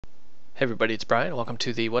Hey everybody, it's Brian. Welcome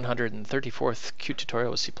to the 134th Qt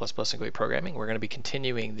tutorial with C++ and GUI programming. We're going to be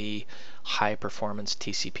continuing the high performance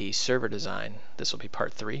TCP server design. This will be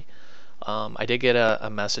part 3. I did get a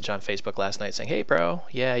message on Facebook last night saying, hey bro,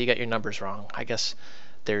 yeah, you got your numbers wrong. I guess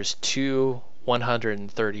there's two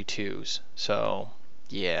 132s. So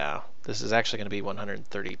yeah, this is actually going to be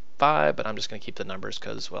 135, but I'm just going to keep the numbers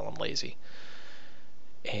because, well, I'm lazy.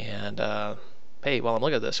 And hey, while I'm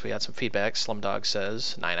looking at this, we had some feedback. Slumdog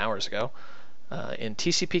says 9 hours ago. In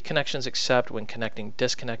TCP connections except when connecting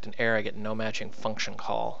disconnect and error, I get no matching function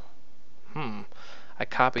call. I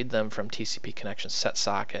copied them from TCP connection set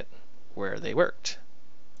socket where they worked.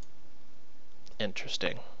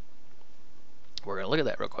 Interesting. We're going to look at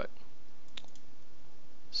that real quick.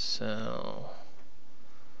 So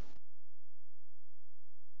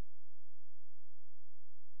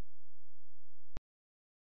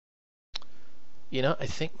you know, I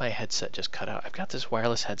think my headset just cut out. I've got this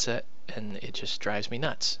wireless headset and it just drives me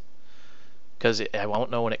nuts. Because I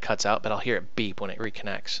won't know when it cuts out, but I'll hear it beep when it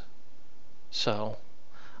reconnects. So,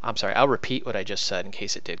 I'm sorry, I'll repeat what I just said in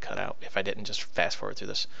case it did cut out, if I didn't just fast forward through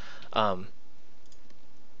this.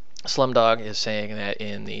 Slumdog is saying that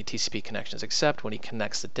in the TCP connections except when he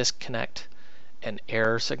connects the disconnect and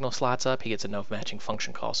error signal slots up, he gets a no matching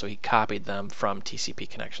function call, so he copied them from TCP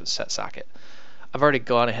connections set socket. I've already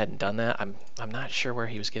gone ahead and done that. I'm not sure where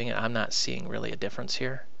he was getting it. I'm not seeing really a difference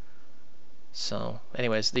here. So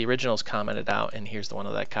anyways, the original's commented out, and here's the one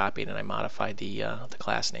that I copied, and I modified the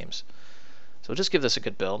class names. So we'll just give this a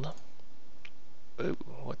good build. Ooh,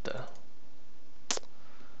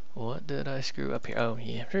 what did I screw up here? Oh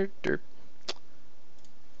yeah,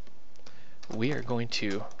 we are going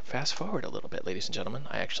to fast forward a little bit, ladies and gentlemen.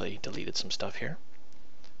 I actually deleted some stuff here.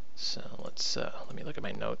 So let's let me look at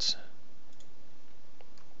my notes.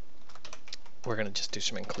 We're going to just do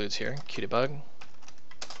some includes here. Qdebug.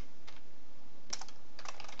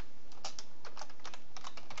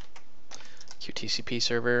 QTCP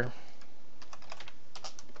server.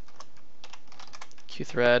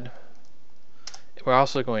 Qthread. We're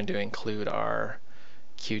also going to include our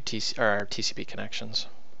our TCP connections.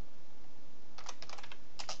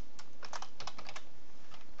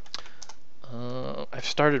 I've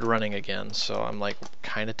started running again, so I'm like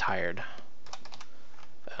kind of tired.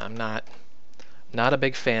 I'm not a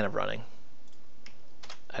big fan of running.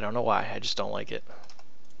 I don't know why, I just don't like it.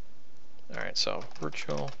 Alright, so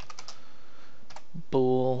virtual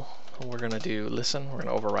bool, we're going to do listen, we're going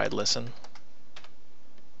to override listen.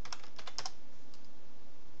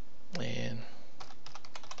 And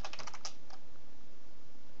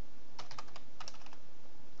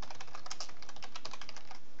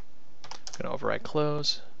going to override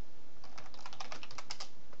close.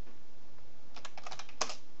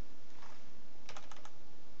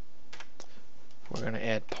 We're going to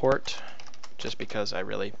add port just because I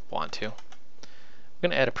really want to. I'm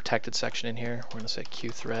going to add a protected section in here. We're going to say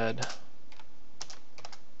qthread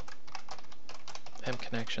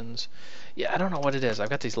mconnections. Yeah, I don't know what it is. I've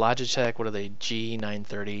got these Logitech, what are they,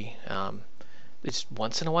 G930. It's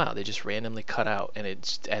once in a while they just randomly cut out, and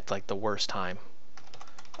it's at like the worst time.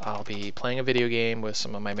 I'll be playing a video game with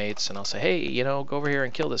some of my mates, and I'll say, hey, you know, go over here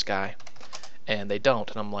and kill this guy. And they don't,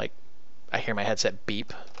 and I'm like, I hear my headset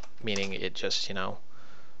beep, meaning it just, you know,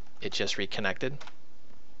 it just reconnected.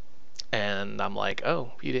 And I'm like,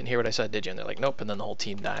 oh, you didn't hear what I said, did you? And they're like, nope. And then the whole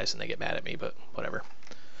team dies, and they get mad at me, but whatever.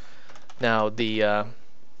 Now, the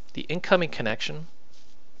incoming connection,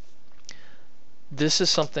 this is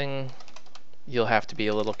something you'll have to be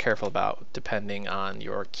a little careful about depending on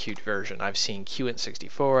your Qt version. I've seen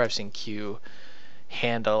QInt64, I've seen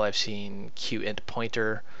QHandle, I've seen QInt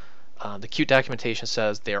pointer. The Qt documentation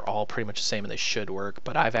says they're all pretty much the same and they should work,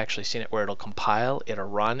 but I've actually seen it where it'll compile, it'll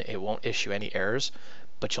run, it won't issue any errors,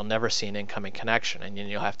 but you'll never see an incoming connection, and then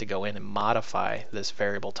you'll have to go in and modify this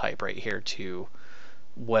variable type right here to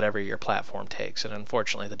whatever your platform takes. And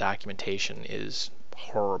unfortunately the documentation is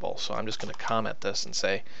horrible, so I'm just going to comment this and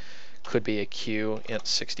say could be a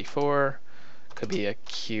QInt64, could be a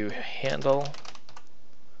QHandle,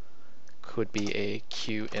 could be a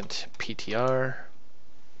QInt PTR,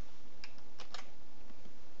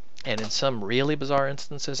 and in some really bizarre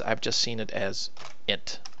instances I've just seen it as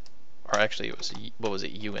int, or actually it was, what was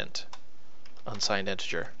it, uint, unsigned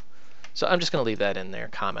integer. So I'm just going to leave that in there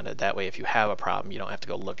commented. That way if you have a problem you don't have to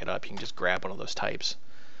go look it up, you can just grab one of those types.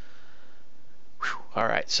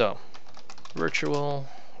 Alright, so virtual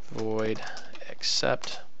void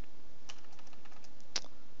accept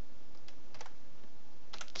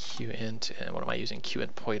QInt, and what am I using?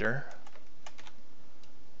 QInt pointer.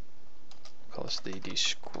 Call this the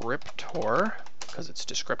descriptor because it's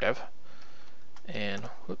descriptive. And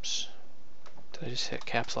whoops, Did I just hit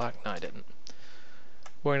caps lock? No, I didn't.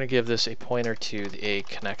 We're going to give this a pointer to a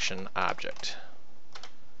connection object.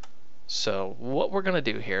 So what we're going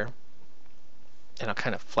to do here, and I'll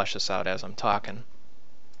kind of flesh this out as I'm talking,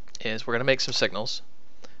 is we're going to make some signals.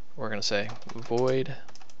 We're going to say void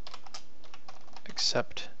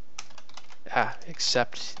accepting.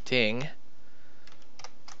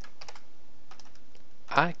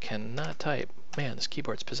 I cannot type. Man, this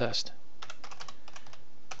keyboard's possessed.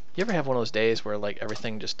 You ever have one of those days where like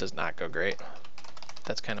everything just does not go great?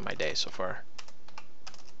 That's kind of my day so far.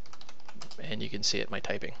 And you can see it in my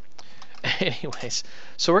typing. Anyways,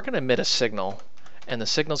 so we're going to emit a signal, and the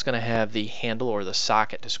signal is going to have the handle or the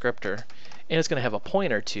socket descriptor, and it's going to have a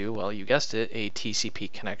pointer to, well, you guessed it, a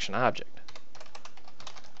TCP connection object.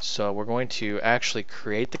 So we're going to actually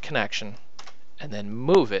create the connection and then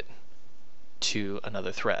move it to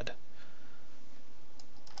another thread.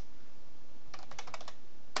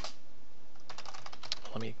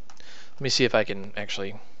 Let me see if I can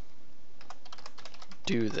actually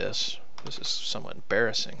do this. This is somewhat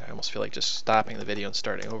embarrassing. I almost feel like just stopping the video and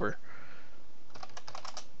starting over.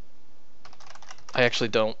 I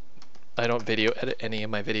don't video edit any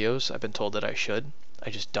of my videos. I've been told that I should.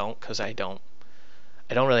 I just don't, because I don't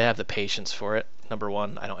really have the patience for it. Number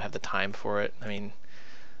one, I don't have the time for it. I mean,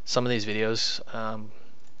 some of these videos,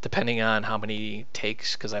 depending on how many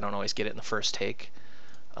takes, because I don't always get it in the first take,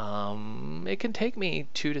 it can take me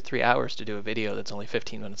 2 to 3 hours to do a video that's only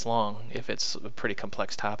 15 minutes long if it's a pretty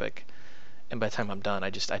complex topic. And by the time I'm done, I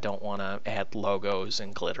don't want to add logos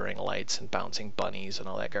and glittering lights and bouncing bunnies and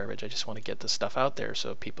all that garbage. I just want to get this stuff out there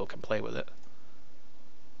so people can play with it.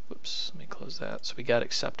 Whoops, let me close that. So we got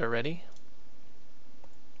accept already.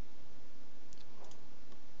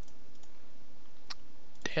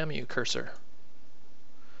 Damn you, cursor.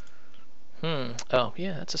 Oh,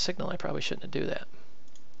 yeah, that's a signal. I probably shouldn't do that.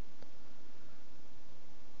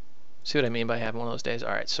 See what I mean by having one of those days?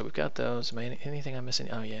 Alright, so we've got those. Anything I'm missing?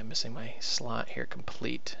 Oh yeah, I'm missing my slot here,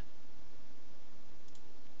 complete.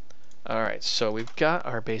 Alright, so we've got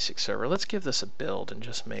our basic server. Let's give this a build and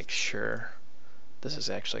just make sure this is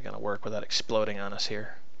actually going to work without exploding on us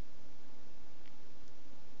here.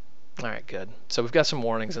 Alright, good. So we've got some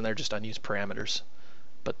warnings and they're just unused parameters,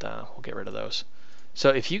 but we'll get rid of those. So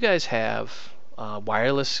if you guys have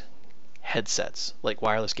wireless headsets, like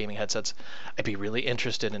wireless gaming headsets, I'd be really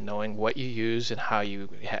interested in knowing what you use and how you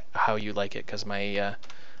like it, because my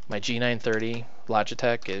my G930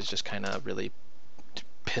 Logitech is just kind of really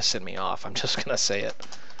pissing me off. I'm just gonna say it.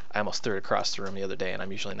 I almost threw it across the room the other day, and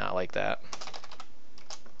I'm usually not like that.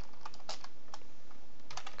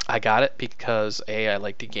 I got it because A, I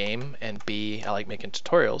like to game, and B, I like making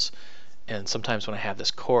tutorials, and sometimes when I have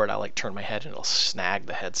this cord, I like turn my head and it'll snag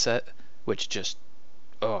the headset, which just,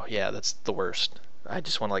 oh yeah, that's the worst. I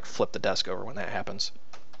just want to like flip the desk over when that happens.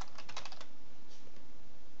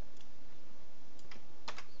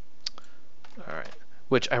 Alright.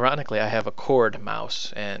 Which ironically, I have a cord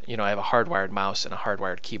mouse, and I have a hardwired mouse and a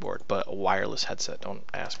hardwired keyboard, but a wireless headset. Don't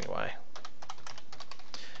ask me why.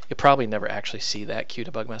 You'll probably never actually see that cue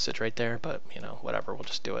debug message right there, but whatever, we'll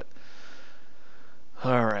just do it.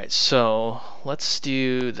 Alright, so let's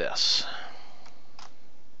do this.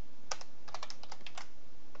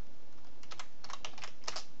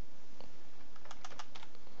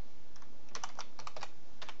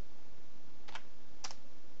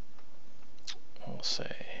 We'll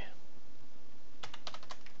say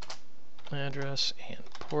address and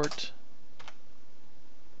port.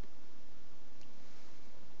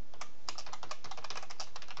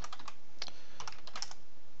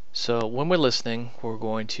 So when we're listening, we're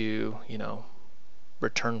going to,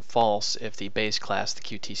 return false if the base class, the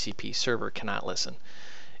QTCP server, cannot listen.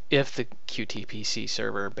 If the QTPC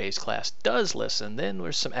server base class does listen, then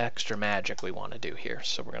there's some extra magic we want to do here.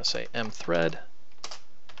 So we're going to say mthread.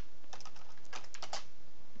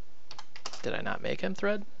 Did I not make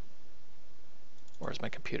mthread? Or is my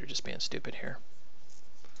computer just being stupid here?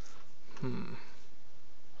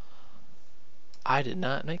 I did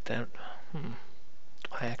not make that.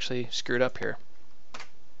 I actually screwed up here.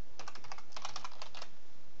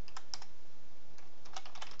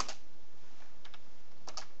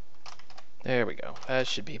 There we go. That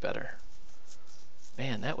should be better.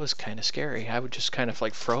 Man, that was kind of scary. I would just kind of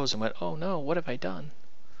like froze and went, oh no, what have I done?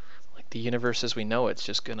 Like the universe as we know it's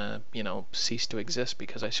just gonna, cease to exist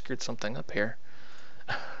because I screwed something up here.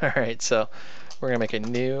 Alright, so we're gonna make a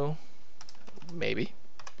new, new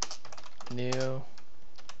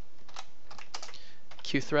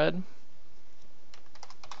qthread.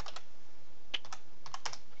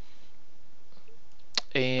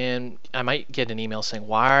 And I might get an email saying,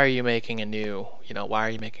 why are you making a new, why are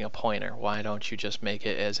you making a pointer? Why don't you just make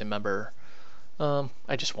it as a member?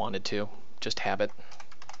 I just wanted to, just habit.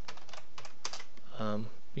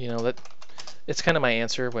 That it's kind of my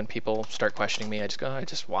answer when people start questioning me. I just go, I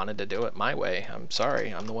just wanted to do it my way. I'm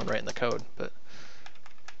sorry, I'm the one writing the code, but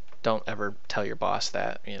don't ever tell your boss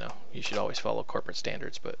that. You should always follow corporate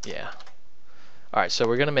standards. But yeah. All right, so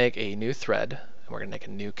we're going to make a new thread, and we're going to make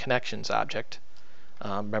a new connections object.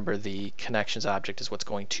 Remember, the connections object is what's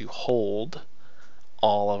going to hold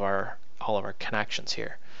all of our connections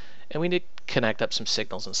here. And we need to connect up some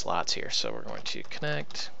signals and slots here. So we're going to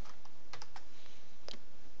connect.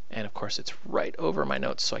 And of course, it's right over my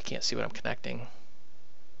notes, so I can't see what I'm connecting.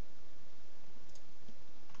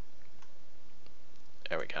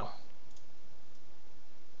 There we go.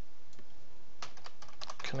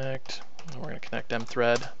 Connect. And we're going to connect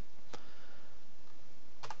mthread.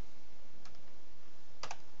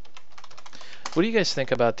 What do you guys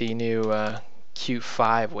think about the new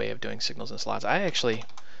Q5 way of doing signals and slots?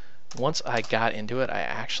 Once I got into it, I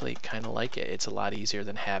actually kind of like it. It's a lot easier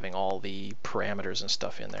than having all the parameters and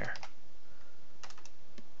stuff in there.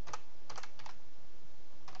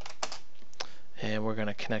 And we're going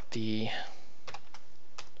to connect the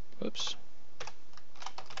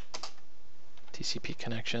TCP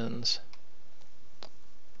connections.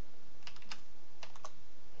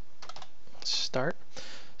 Start.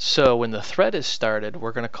 So when the thread is started,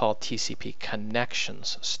 we're going to call TCP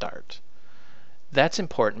connections start. That's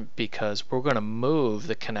important because we're going to move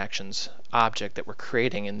the connections object that we're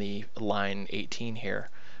creating in the line 18 here.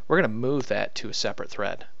 We're going to move that to a separate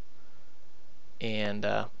thread. And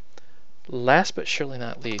last but surely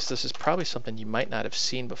not least, this is probably something you might not have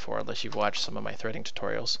seen before unless you've watched some of my threading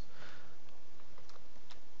tutorials.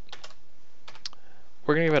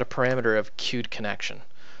 We're going to give it a parameter of queued connection.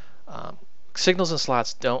 Signals and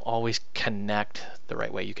slots don't always connect the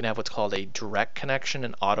right way. You can have what's called a direct connection,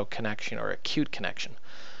 an auto connection, or a queued connection.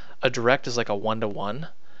 A direct is like a one-to-one.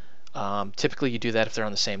 Typically you do that if they're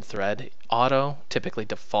on the same thread. Auto typically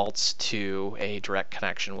defaults to a direct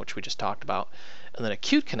connection, which we just talked about. And then a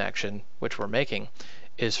queued connection, which we're making,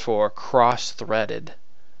 is for cross-threaded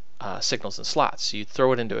signals and slots. So you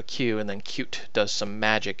throw it into a queue, and then Qt does some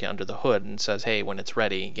magic under the hood and says, hey, when it's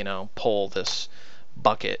ready, pull this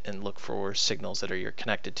bucket and look for signals that you're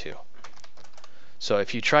connected to. So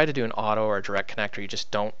if you try to do an auto or a direct connector, you just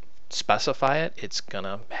don't specify it, it's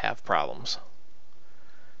gonna have problems.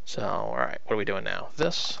 So all right, what are we doing now?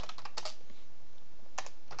 This.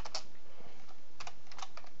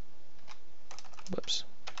 Whoops.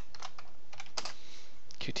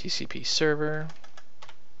 QTCP server.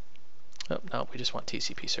 Oh no, we just want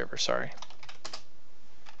TCP server, sorry.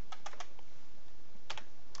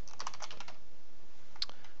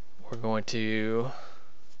 We're going to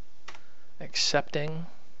accepting.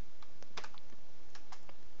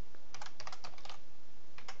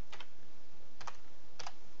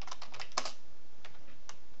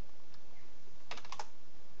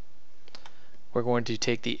 We're going to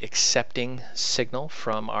take the accepting signal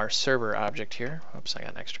from our server object here. Oops, I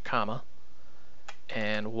got an extra comma.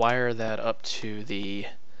 And wire that up to the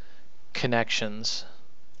connections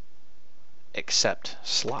accept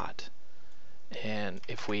slot. And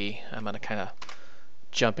if I'm going to kind of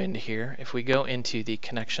jump into here. If we go into the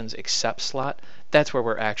connections accept slot, that's where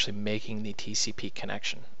we're actually making the TCP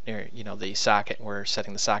connection. The socket, we're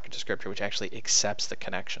setting the socket descriptor, which actually accepts the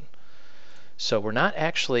connection. So we're not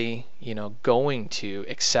actually, going to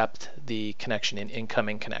accept the connection in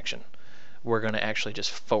incoming connection. We're going to actually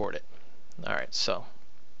just forward it. All right, so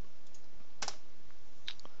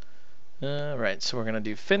we're going to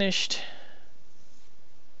do finished.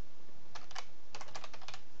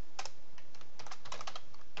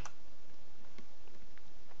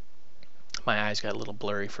 My eyes got a little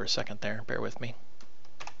blurry for a second there. Bear with me.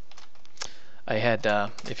 I had,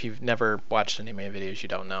 if you've never watched any of my videos, you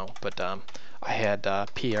don't know, but I had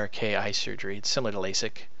PRK eye surgery. It's similar to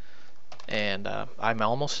LASIK, and I'm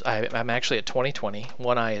actually at 20/20.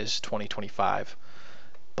 One eye is 20/25,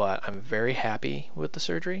 but I'm very happy with the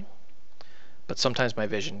surgery. But sometimes my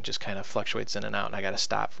vision just kind of fluctuates in and out, and I got to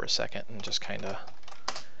stop for a second and just kind of.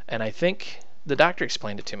 And I think the doctor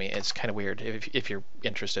explained it to me. It's kind of weird. If you're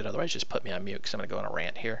interested, otherwise just put me on mute because I'm going to go on a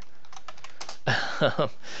rant here.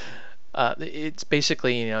 It's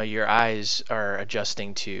basically, your eyes are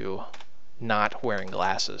adjusting to not wearing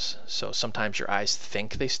glasses. So sometimes your eyes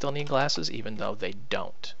think they still need glasses even though they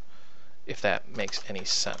don't, if that makes any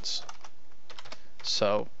sense.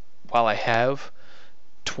 So while I have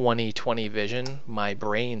 20/20 vision, my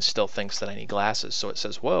brain still thinks that I need glasses. So it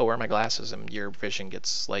says, whoa, where are my glasses? And your vision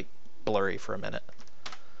gets like blurry for a minute.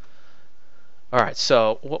 All right,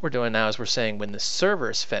 so what we're doing now is we're saying when the server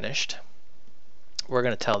is finished, we're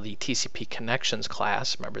going to tell the TCP connections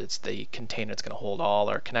class, remember it's the container that's going to hold all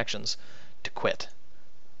our connections, to quit.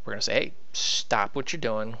 We're going to say, hey, stop what you're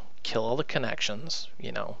doing, kill all the connections,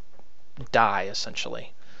 you know, die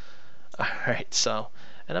essentially. All right, so,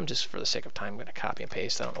 and I'm just, for the sake of time, going to copy and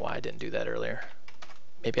paste. I don't know why I didn't do that earlier.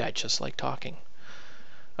 Maybe I just like talking.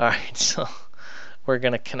 All right, so we're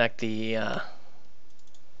going to connect the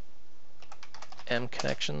M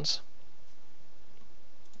connections,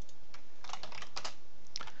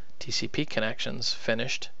 TCP connections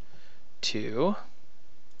finished to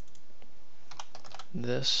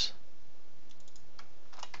this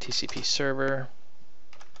TCP server,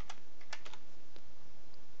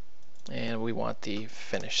 and we want the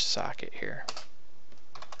finished socket here.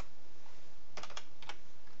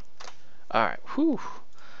 All right, whew.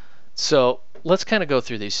 So let's kind of go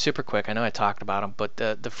through these super quick. I know I talked about them, but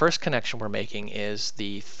the first connection we're making is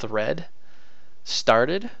the thread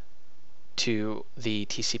started to the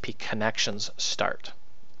TCP connections start.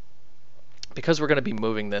 Because we're going to be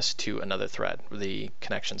moving this to another thread, the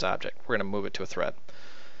connections object, we're going to move it to a thread.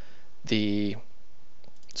 The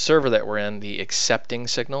server that we're in, the accepting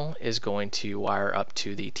signal, is going to wire up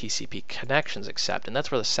to the TCP connections accept, and that's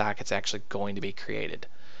where the socket's actually going to be created.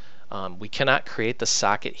 We cannot create the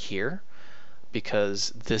socket here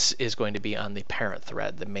because this is going to be on the parent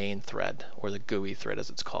thread, the main thread, or the GUI thread as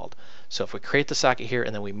it's called. So if we create the socket here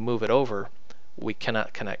and then we move it over, we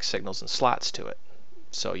cannot connect signals and slots to it.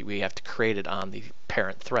 So we have to create it on the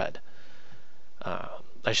parent thread.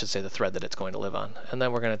 I should say the thread that it's going to live on. And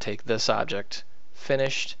then we're going to take this object,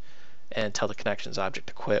 finished, and tell the connections object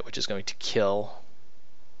to quit, which is going to kill,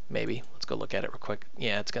 maybe. Let's go look at it real quick.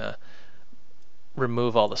 Yeah, it's going to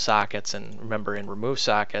remove all the sockets, and remember, in remove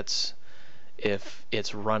sockets, if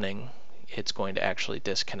it's running, it's going to actually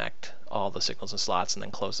disconnect all the signals and slots and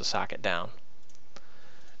then close the socket down.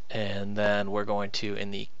 And then we're going to,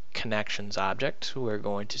 in the connections object, we're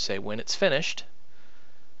going to say when it's finished,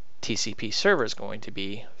 TCP server is going to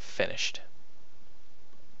be finished.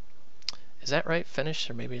 Is that right, finished,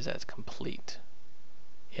 or maybe is that complete?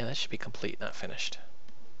 Yeah, that should be complete, not finished.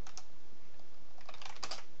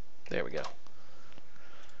 There we go.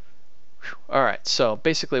 All right, so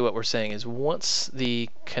basically what we're saying is once the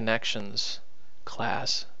connections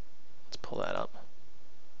class, let's pull that up.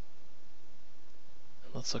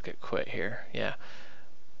 Let's look at quit here. Yeah,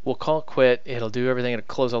 we'll call it quit. It'll do everything. It'll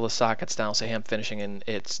close all the sockets down, say, hey, I'm finishing. In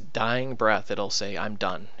its dying breath, it'll say, I'm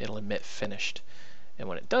done. It'll emit finished. And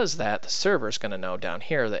when it does that, the server is going to know down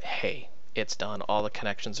here that, hey, it's done. All the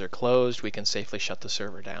connections are closed. We can safely shut the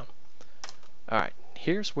server down. All right,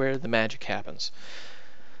 here's where the magic happens.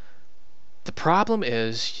 The problem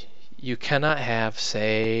is you cannot have,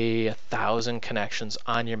 say, 1,000 connections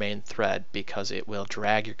on your main thread because it will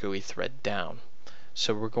drag your GUI thread down.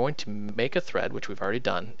 So we're going to make a thread, which we've already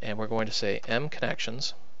done, and we're going to say M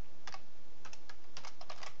connections,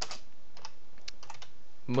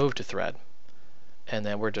 move to thread, and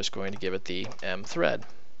then we're just going to give it the M thread.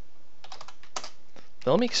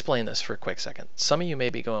 Now let me explain this for a quick second. Some of you may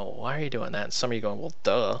be going, well, why are you doing that? And some of you are going, well,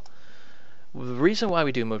 duh. The reason why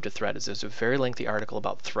we do move to thread is there's a very lengthy article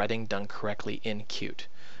about threading done correctly in Qt.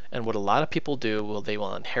 And what a lot of people do, they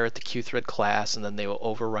will inherit the QThread class and then they will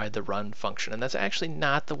override the run function. And that's actually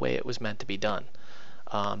not the way it was meant to be done.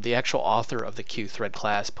 The actual author of the QThread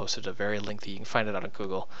class posted a very lengthy, you can find it out on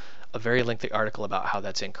Google, a very lengthy article about how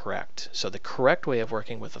that's incorrect. So the correct way of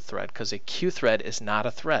working with a thread, because a QThread is not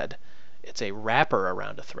a thread, it's a wrapper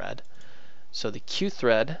around a thread. So the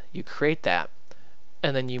QThread, you create that,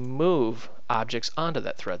 and then you move objects onto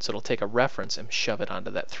that thread. So it'll take a reference and shove it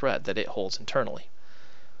onto that thread that it holds internally.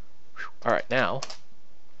 All right, now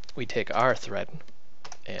we take our thread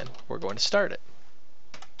and we're going to start it.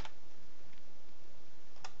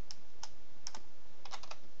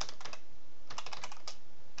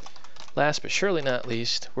 Last but surely not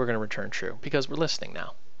least, we're going to return true because we're listening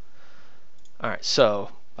now. All right, so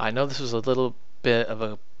I know this was a little bit of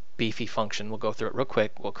a beefy function. We'll go through it real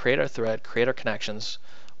quick. We'll create our thread, create our connections,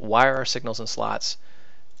 wire our signals and slots,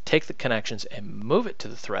 take the connections and move it to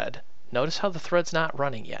the thread. Notice how the thread's not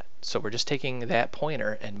running yet. So we're just taking that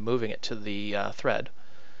pointer and moving it to the thread.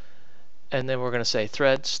 And then we're going to say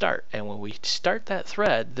thread start. And when we start that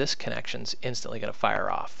thread, this connection's instantly going to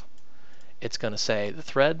fire off. It's going to say the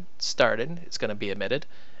thread started, it's going to be emitted,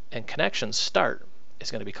 and connections start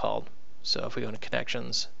is going to be called. So if we go into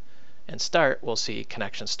connections and start, we'll see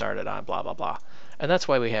connection started on blah, blah, blah. And that's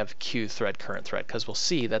why we have QThread current thread, because we'll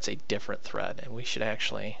see that's a different thread. And we should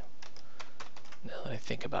actually, now that I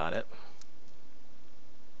think about it,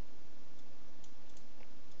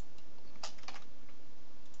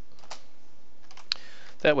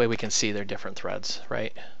 That way we can see their different threads,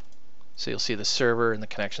 right? So you'll see the server and the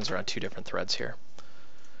connections are on two different threads here.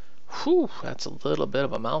 Whew, that's a little bit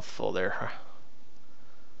of a mouthful there.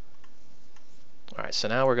 All right, so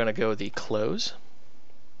now we're going to go the close.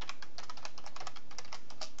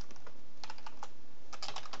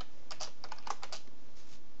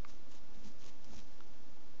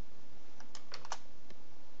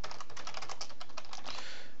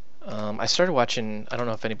 I started watching, I don't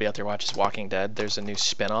know if anybody out there watches Walking Dead. There's a new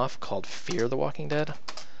spinoff called Fear the Walking Dead.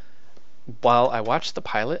 While I watched the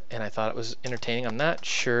pilot and I thought it was entertaining, I'm not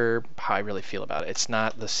sure how I really feel about it. It's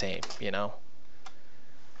not the same, you know?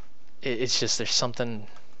 It's just there's something,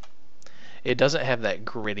 it doesn't have that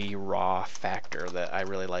gritty, raw factor that I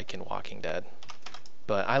really like in Walking Dead.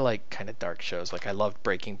 But I like kind of dark shows. Like I loved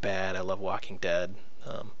Breaking Bad, I love Walking Dead.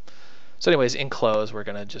 So anyways, in close, we're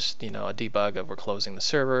going to just, a debug of we're closing the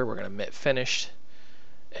server, we're going to emit finished,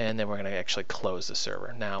 and then we're going to actually close the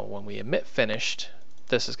server. Now, when we emit finished,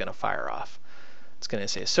 this is going to fire off. It's going to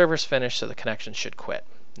say server's finished, so the connection should quit.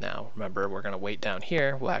 Now, remember, we're going to wait down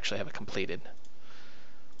here. We'll actually have a completed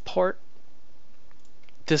port.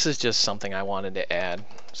 This is just something I wanted to add.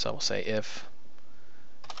 So we'll say if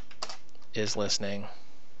is listening,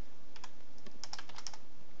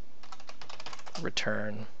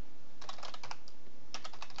 return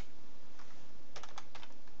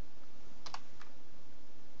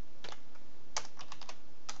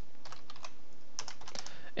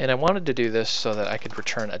and I wanted to do this so that I could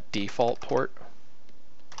return a default port.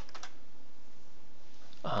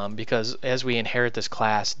 Because as we inherit this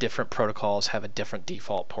class, different protocols have a different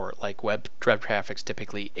default port. Like web traffic's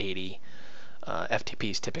typically 80,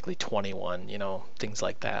 FTP's typically 21, things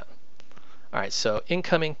like that. All right, so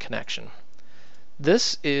incoming connection.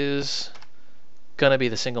 This is going to be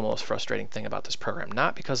the single most frustrating thing about this program.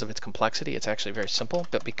 Not because of its complexity, it's actually very simple,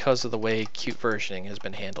 but because of the way Qt versioning has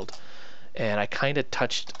been handled. And I kind of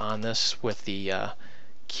touched on this with the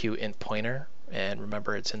Qt pointer, and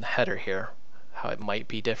remember it's in the header here, how it might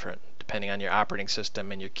be different depending on your operating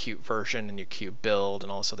system and your Qt version and your Qt build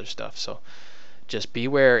and all this other stuff. So just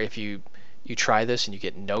beware if you try this and you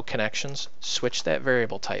get no connections, switch that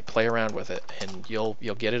variable type, play around with it, and you'll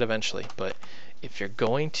get it eventually. But if you're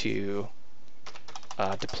going to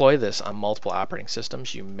deploy this on multiple operating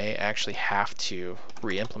systems, you may actually have to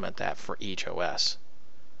re-implement that for each OS,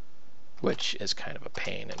 which is kind of a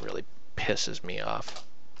pain and really pisses me off.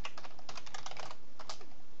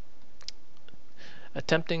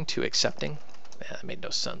 Attempting to accepting, that made no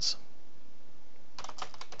sense.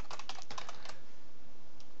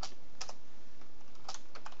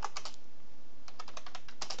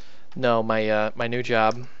 No, my new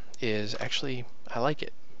job is actually, I like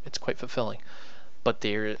it. It's quite fulfilling. But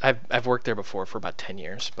I've worked there before for about 10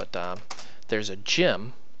 years, but there's a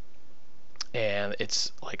gym, and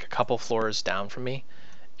it's like a couple floors down from me,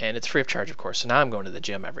 and it's free of charge, of course. So now I'm going to the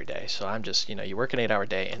gym every day. So I'm just, you work an 8-hour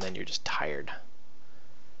day, and then you're just tired.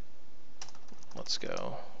 Let's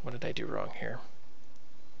go. What did I do wrong here?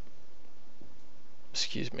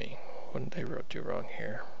 Excuse me. What did I do wrong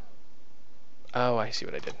here? Oh, I see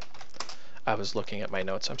what I did. I was looking at my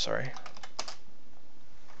notes. I'm sorry.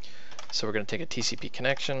 So we're going to take a TCP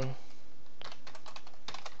connection.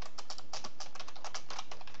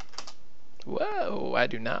 Whoa, I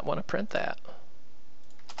do not want to print that.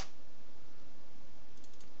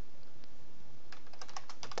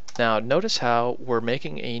 Now notice how we're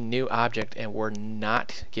making a new object and we're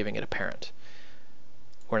not giving it a parent.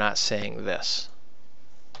 We're not saying this.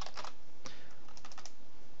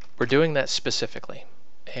 We're doing that specifically.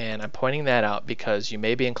 And I'm pointing that out because you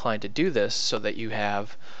may be inclined to do this so that you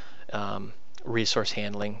have resource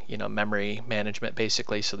handling, memory management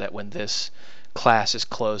basically, so that when this class is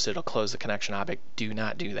closed, it'll close the connection object. Do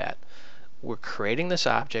not do that. We're creating this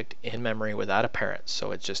object in memory without a parent,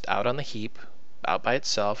 so it's just out on the heap, out by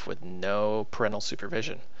itself with no parental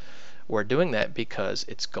supervision. We're doing that because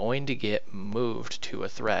it's going to get moved to a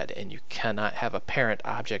thread, and you cannot have a parent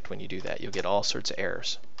object when you do that. You'll get all sorts of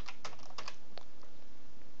errors.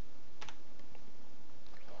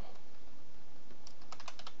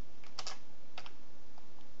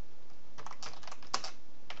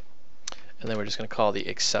 And then we're just going to call the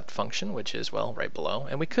accept function, which is, well, right below.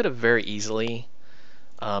 And we could have very easily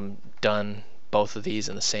done both of these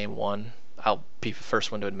in the same one. I'll be the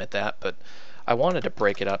first one to admit that, but I wanted to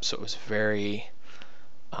break it up so it was very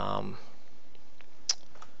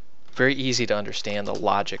easy to understand the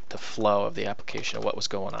logic, the flow of the application, of what was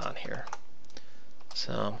going on here.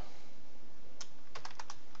 So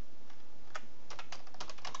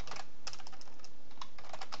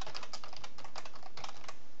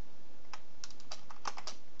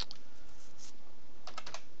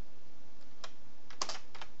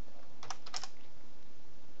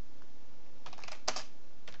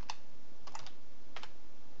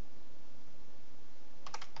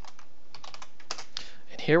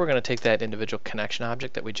Here we're going to take that individual connection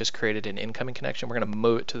object that we just created an incoming connection, we're going to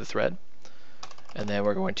move it to the thread, and then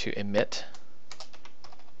we're going to emit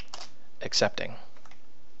accepting.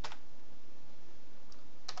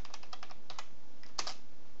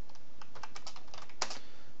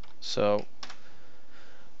 So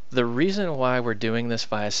the reason why we're doing this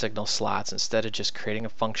via signal slots instead of just creating a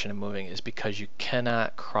function and moving is because you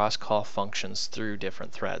cannot cross-call functions through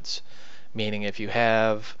different threads. Meaning if you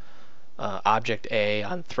have object A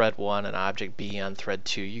on thread 1 and object B on thread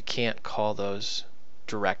 2, you can't call those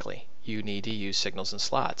directly. You need to use signals and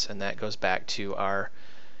slots, and that goes back to our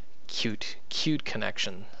queued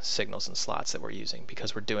connection signals and slots that we're using,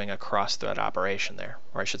 because we're doing a cross-thread operation there,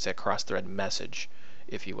 or I should say a cross-thread message,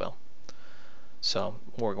 if you will. So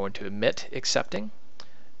we're going to emit accepting,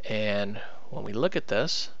 and when we look at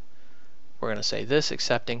this, we're going to say this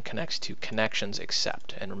accepting connects to connections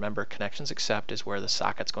accept. And remember, connections accept is where the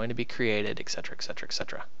socket's going to be created, etc., etc.,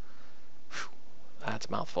 etc. That's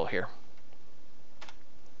a mouthful here.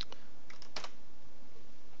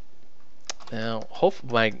 Now,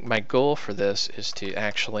 my goal for this is to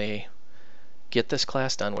actually get this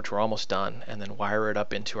class done, which we're almost done, and then wire it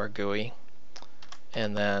up into our GUI,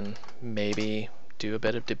 and then maybe do a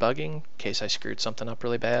bit of debugging in case I screwed something up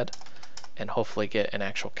really bad, and hopefully get an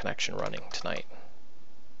actual connection running tonight.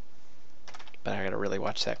 But I gotta really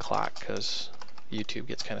watch that clock because YouTube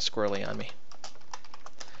gets kind of squirrely on me.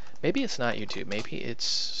 Maybe it's not YouTube, maybe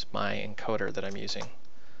it's my encoder that I'm using.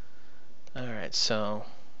 Alright, so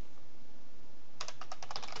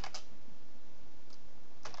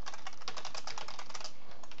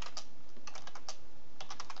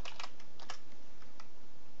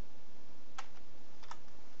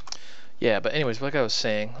yeah, but anyways, like I was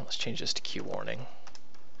saying, let's change this to Q warning.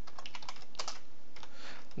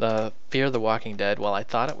 The Fear of the Walking Dead, while I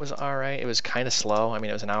thought it was alright, it was kind of slow. I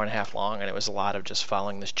mean, it was an hour and a half long, and it was a lot of just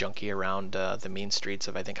following this junkie around the mean streets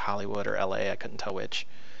of, I think, Hollywood or LA, I couldn't tell which.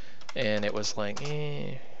 And it was like,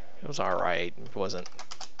 it was alright. It wasn't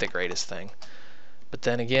the greatest thing. But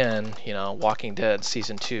then again, you know, Walking Dead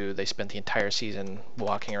Season 2, they spent the entire season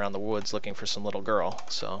walking around the woods looking for some little girl,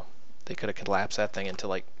 so they could have collapsed that thing into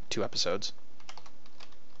like 2 episodes.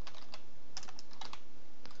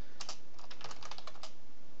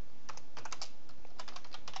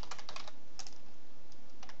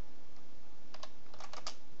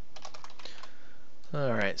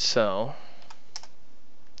 Alright, so,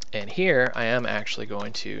 and here I am actually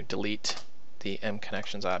going to delete the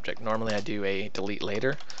mConnections object. Normally I do a delete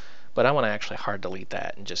later, but I want to actually hard delete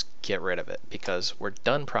that and just get rid of it because we're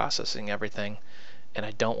done processing everything, and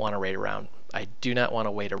I don't want to wait around. I do not want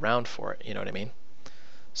to wait around for it, you know what I mean?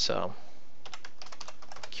 So,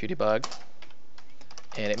 qdebug,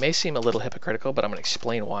 and it may seem a little hypocritical, but I'm going to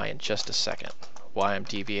explain why in just a second, why I'm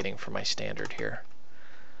deviating from my standard here.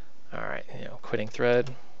 Alright, you know, quitting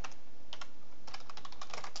thread.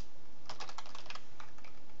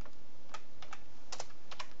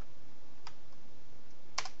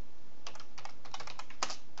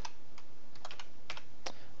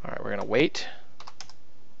 Alright, we're going to wait.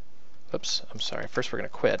 Oops, I'm sorry. First we're going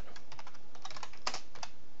to quit.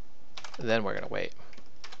 Then we're going to wait.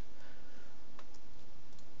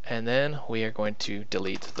 And then we are going to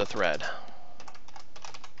delete the thread.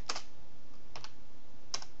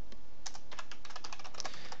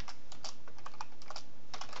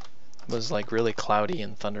 It was like really cloudy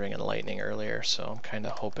and thundering and lightning earlier, so I'm kind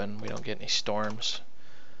of hoping we don't get any storms,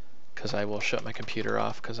 because I will shut my computer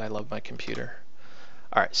off because I love my computer.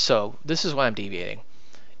 Alright, so this is why I'm deviating.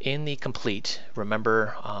 In the complete,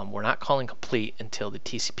 remember, we're not calling complete until the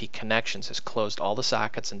TCP connections has closed all the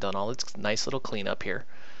sockets and done all its nice little cleanup here.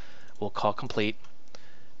 We'll call complete,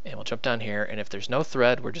 and we'll jump down here, and if there's no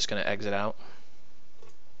thread, we're just going to exit out.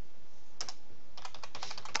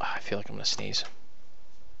 I feel like I'm going to sneeze.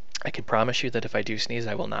 I can promise you that if I do sneeze,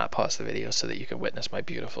 I will not pause the video so that you can witness my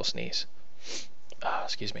beautiful sneeze.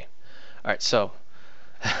 Excuse me. Alright, so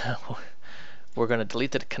we're going to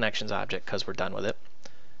delete the connections object because we're done with it.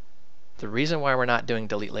 The reason why we're not doing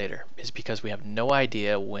delete later is because we have no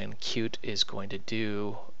idea when Qt is going to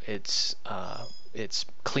do its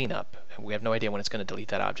cleanup, and we have no idea when it's going to delete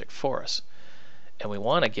that object for us. And we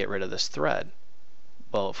want to get rid of this thread.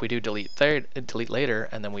 Well, if we do delete later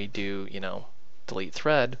and then we do, you know, delete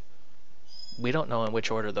thread, we don't know in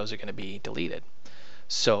which order those are going to be deleted.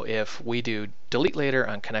 So if we do delete later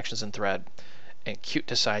on connections and thread, and Qt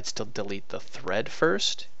decides to delete the thread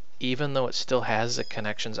first, even though it still has a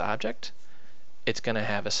connections object, it's going to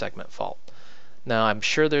have a segment fault. Now I'm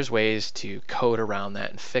sure there's ways to code around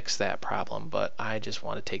that and fix that problem, but I just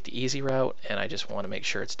want to take the easy route, and I just want to make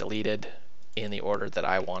sure it's deleted in the order that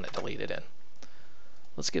I want it deleted in.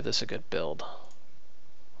 Let's give this a good build.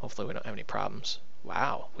 Hopefully we don't have any problems.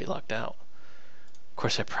 Wow, we lucked out. Of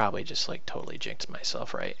course, I probably just like totally jinxed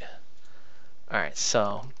myself, right? All right,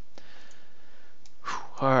 so,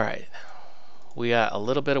 all right. We got a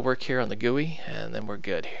little bit of work here on the GUI, and then we're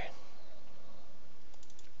good here.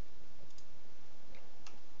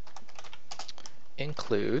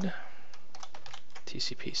 Include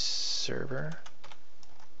TCP server.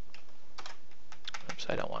 Oops,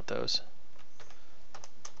 I don't want those.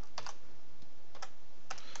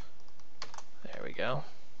 There we go.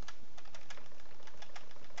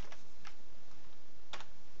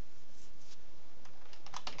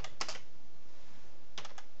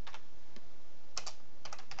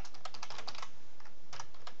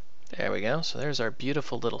 There we go. So there's our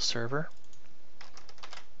beautiful little server.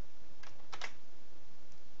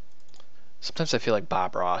 Sometimes I feel like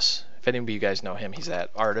Bob Ross. If any of you guys know him, he's that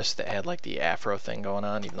artist that had like the afro thing going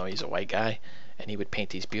on, even though he's a white guy. And he would paint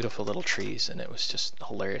these beautiful little trees, and it was just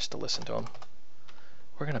hilarious to listen to him.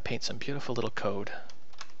 We're going to paint some beautiful little code.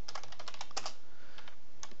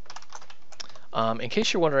 In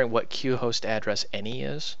case you're wondering what QHost address any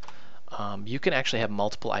is, you can actually have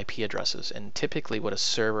multiple IP addresses, and typically what a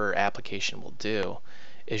server application will do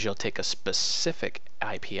is you'll take a specific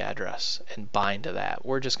IP address and bind to that.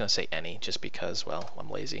 We're just going to say any, just because, well, I'm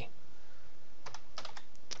lazy.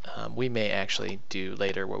 We may actually do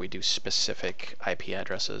later where we do specific IP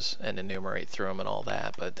addresses and enumerate through them and all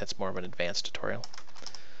that, but that's more of an advanced tutorial.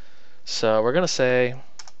 So we're going to say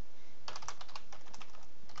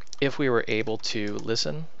if we were able to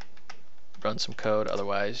listen, run some code,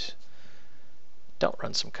 otherwise don't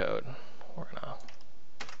run some code. We're gonna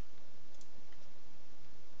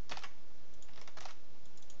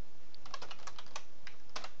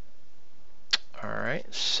alright,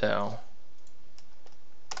 so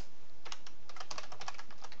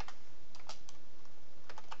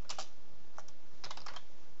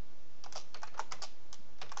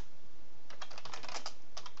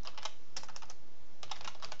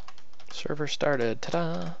server started.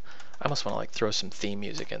 Ta-da! I almost want to like throw some theme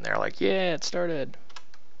music in there, like, yeah, it started.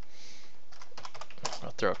 I'll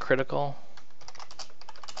throw a critical.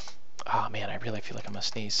 Oh man, I really feel like I'm gonna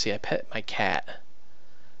sneeze. See, I pet my cat,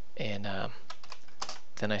 and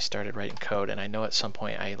then I started writing code, and I know at some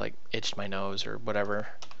point I like itched my nose or whatever,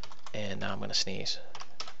 and now I'm gonna sneeze.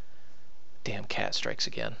 Damn cat strikes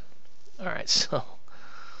again. Alright, so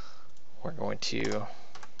we're going to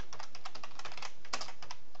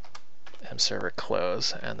mserver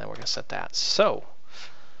close, and then we're going to set that. So,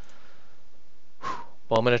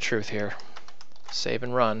 moment of truth here. Save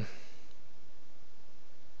and run.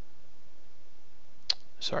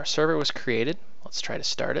 So our server was created. Let's try to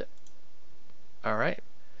start it. Alright.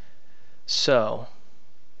 So,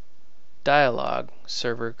 dialog,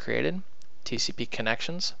 server created, TCP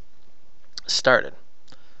connections, started.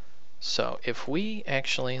 So if we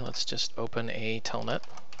actually, let's just open a telnet.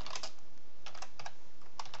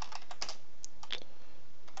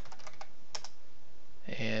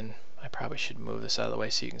 And I probably should move this out of the way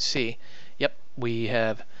so you can see. Yep, we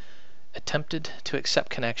have attempted to accept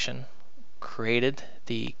connection, created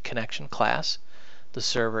the connection class, the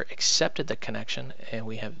server accepted the connection, and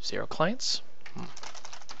we have 0 clients.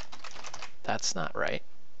 That's not right.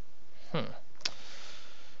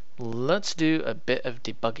 Let's do a bit of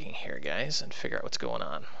debugging here, guys, and figure out what's going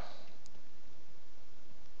on.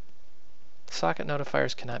 Socket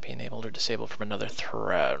notifiers cannot be enabled or disabled from another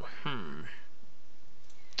thread.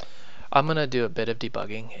 I'm going to do a bit of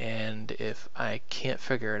debugging, and if I can't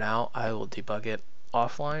figure it out, I will debug it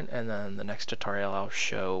offline, and then the next tutorial I'll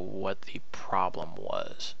show what the problem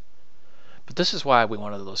was. But this is why we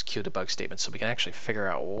wanted those QDebug statements, so we can actually figure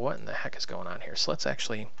out what in the heck is going on here. So let's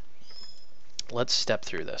step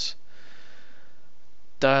through this.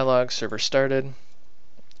 Dialog, server started,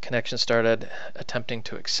 connection started, attempting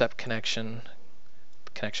to accept connection,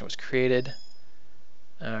 connection was created.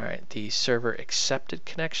 Alright, the server accepted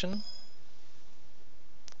connection.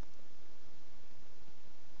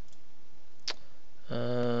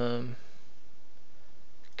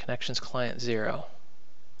 Connections client 0.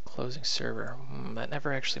 Closing server. That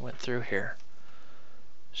never actually went through here.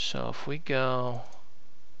 So if we go,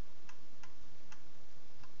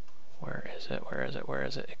 where is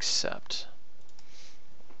it? Accept.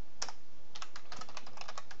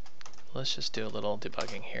 Let's just do a little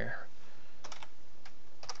debugging here.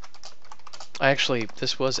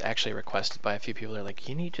 This was actually requested by a few people. They're like,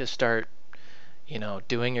 you need to start,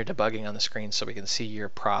 doing your debugging on the screen so we can see your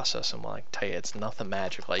process. And I tell you, it's nothing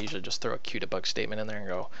magical. I usually just throw a QDebug statement in there and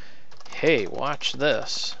go, hey, watch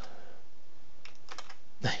this.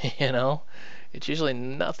 It's usually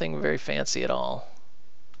nothing very fancy at all.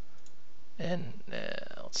 And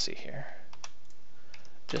let's see here.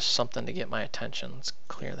 Just something to get my attention. Let's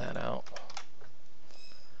clear that out.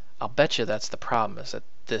 I'll bet you that's the problem, is that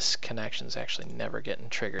this connection is actually never getting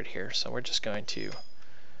triggered here. So we're just going to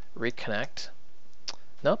reconnect.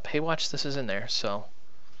 Nope, hey watch, this is in there. So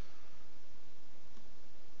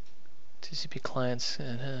TCP clients,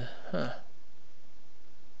 this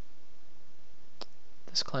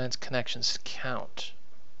client's connections count.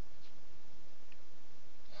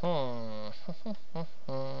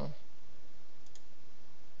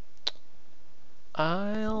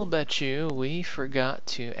 I'll bet you we forgot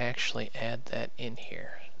to actually add that in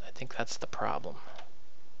here. I think that's the problem.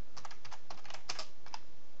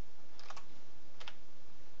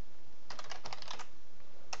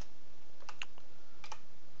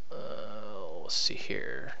 Let's see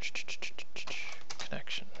here.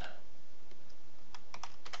 Connection.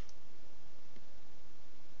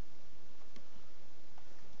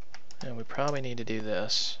 And we probably need to do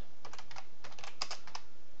this.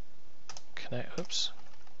 Connect, oops.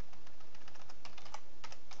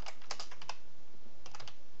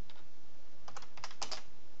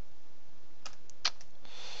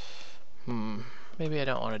 Maybe I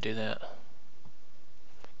don't want to do that. Let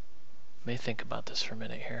me think about this for a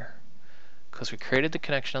minute here. Because we created the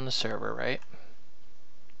connection on the server, right?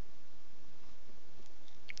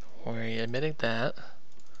 We're admitting that.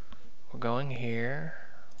 We're going here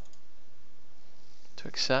to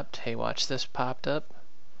accept. Hey, watch this popped up.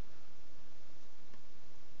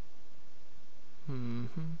 Let me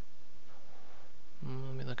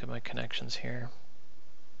look at my connections here.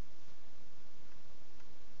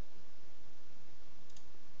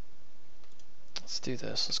 Let's do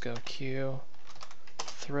this. Let's go queue,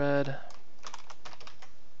 thread,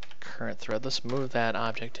 current thread. Let's move that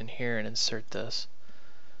object in here and insert this.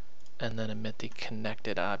 And then emit the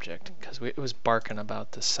connected object, because it was barking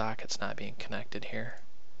about the sockets not being connected here.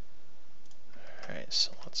 Alright,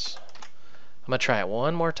 so I'm going to try it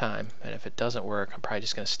one more time, and if it doesn't work, I'm probably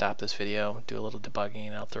just going to stop this video, do a little debugging,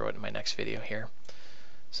 and I'll throw it in my next video here.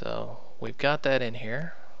 So we've got that in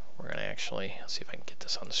here. We're going to actually, let's see if I can get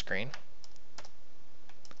this on the screen.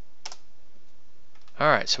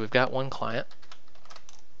 Alright, so we've got one client,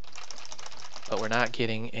 but we're not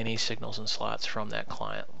getting any signals and slots from that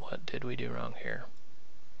client. What did we do wrong here?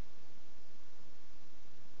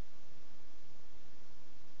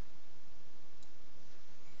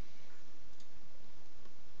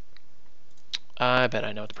 I bet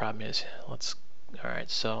I know what the problem is. Alright,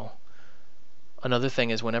 so another thing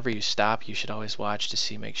is whenever you stop, you should always watch to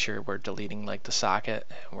see, make sure we're deleting like the socket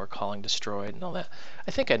and we're calling destroyed and all that.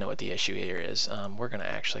 I think I know what the issue here is. We're going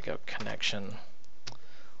to actually go connection.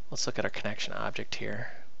 Let's look at our connection object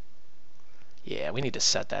here. Yeah, we need to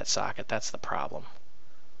set that socket. That's the problem.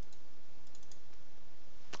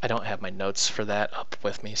 I don't have my notes for that up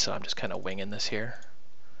with me, so I'm just kind of winging this here.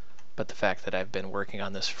 But the fact that I've been working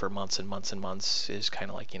on this for months and months and months is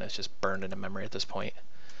kind of like, it's just burned into memory at this point.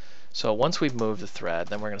 So once we've moved the thread,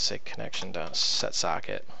 then we're going to say connection.set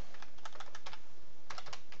socket.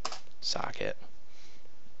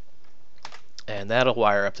 And that'll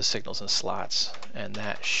wire up the signals and slots, and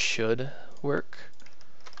that should work.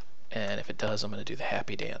 And if it does, I'm going to do the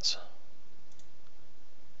happy dance.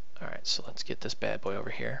 Alright, so let's get this bad boy over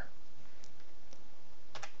here.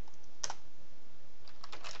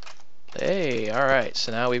 Hey, alright,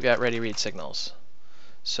 so now we've got ready read signals.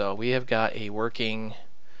 So we have got a working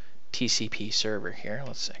TCP server here.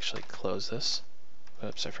 Let's actually close this.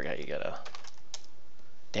 Oops, I forgot you gotta...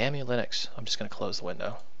 Damn you, Linux. I'm just gonna close the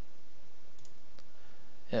window.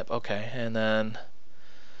 Yep, okay, and then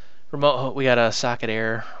remote, we got a socket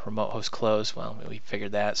error, remote host closed. Well, we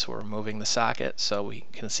figured that, so we're removing the socket. So we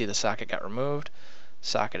can see the socket got removed.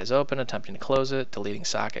 Socket is open, attempting to close it, deleting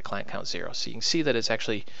socket, client count 0. So you can see that it's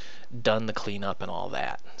actually done the cleanup and all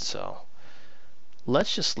that. So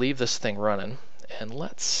let's just leave this thing running, and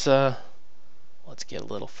let's get a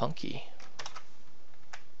little funky.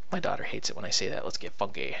 My daughter hates it when I say that. Let's get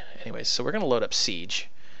funky. Anyways, so we're going to load up Siege.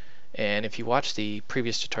 And if you watch the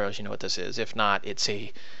previous tutorials, you know what this is. If not, it's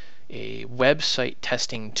a website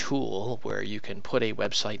testing tool where you can put a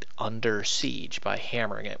website under siege by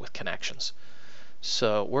hammering it with connections.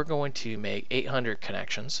 So we're going to make 800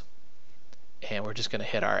 connections, and we're just going to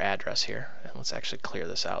hit our address here. And let's actually clear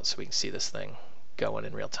this out so we can see this thing going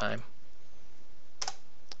in real time.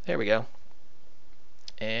 There we go.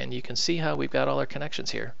 And you can see how we've got all our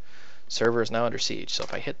connections here. Server is now under siege. So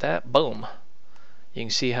if I hit that, boom, you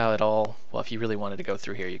can see how it all, well, if you really wanted to go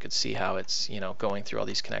through here, you could see how it's, going through all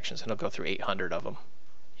these connections, and it'll go through 800 of them.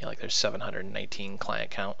 Like there's 719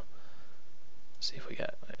 client count. Let's see if we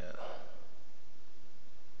got,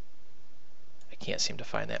 can't seem to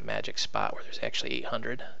find that magic spot where there's actually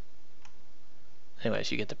 800.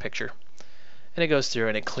 Anyways, you get the picture. And it goes through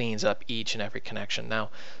and it cleans up each and every connection. Now,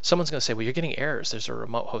 someone's going to say, well, you're getting errors. There's a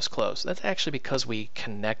remote host closed. That's actually because we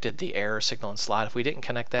connected the error signal and slot. If we didn't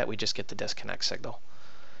connect that, we just get the disconnect signal.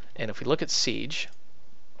 And if we look at Siege,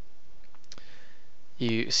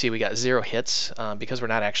 you see we got 0 hits because we're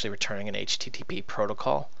not actually returning an HTTP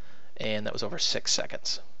protocol. And that was over 6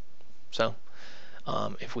 seconds. So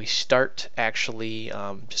if we start actually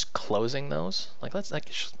just closing those, like let's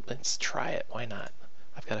try it. Why not?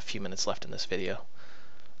 I've got a few minutes left in this video.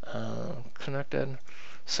 Connected.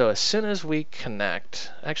 So as soon as we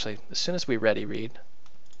connect, actually, as soon as we ready read,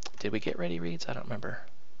 did we get ready reads? I don't remember.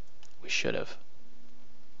 We should have.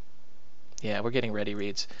 Yeah, we're getting ready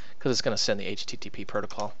reads because it's going to send the HTTP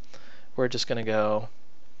protocol. We're just going to go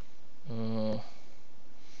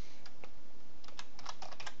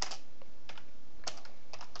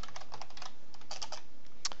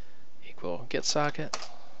equal get socket.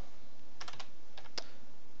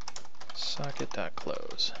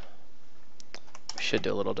 Socket.close. We should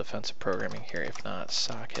do a little defensive programming here. If not,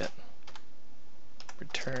 socket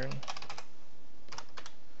return.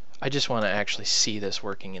 I just want to actually see this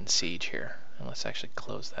working in Siege here. And let's actually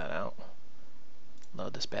close that out.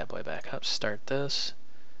 Load this bad boy back up. Start this.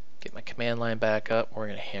 Get my command line back up. We're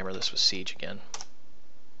going to hammer this with Siege again.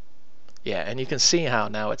 Yeah, and you can see how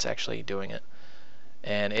now it's actually doing it.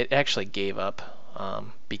 And it actually gave up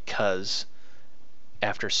because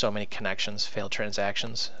after so many connections, failed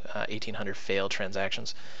transactions, 1,800 failed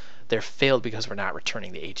transactions, they're failed because we're not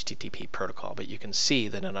returning the HTTP protocol. But you can see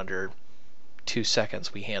that in under 2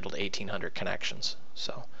 seconds we handled 1,800 connections.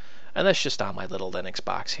 So, and that's just on my little Linux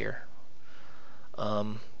box here.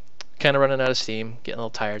 Kind of running out of steam, getting a little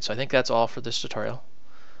tired. So I think that's all for this tutorial.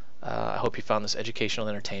 I hope you found this educational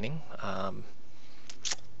and entertaining.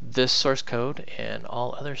 This source code and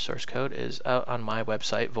all other source code is out on my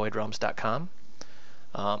website, voidrealms.com.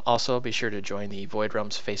 Also, be sure to join the Void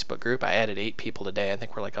Realms Facebook group. I added 8 people today. I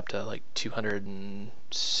think we're up to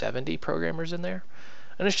 270 programmers in there.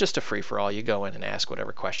 And it's just a free-for-all. You go in and ask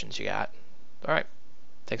whatever questions you got. All right.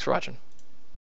 Thanks for watching.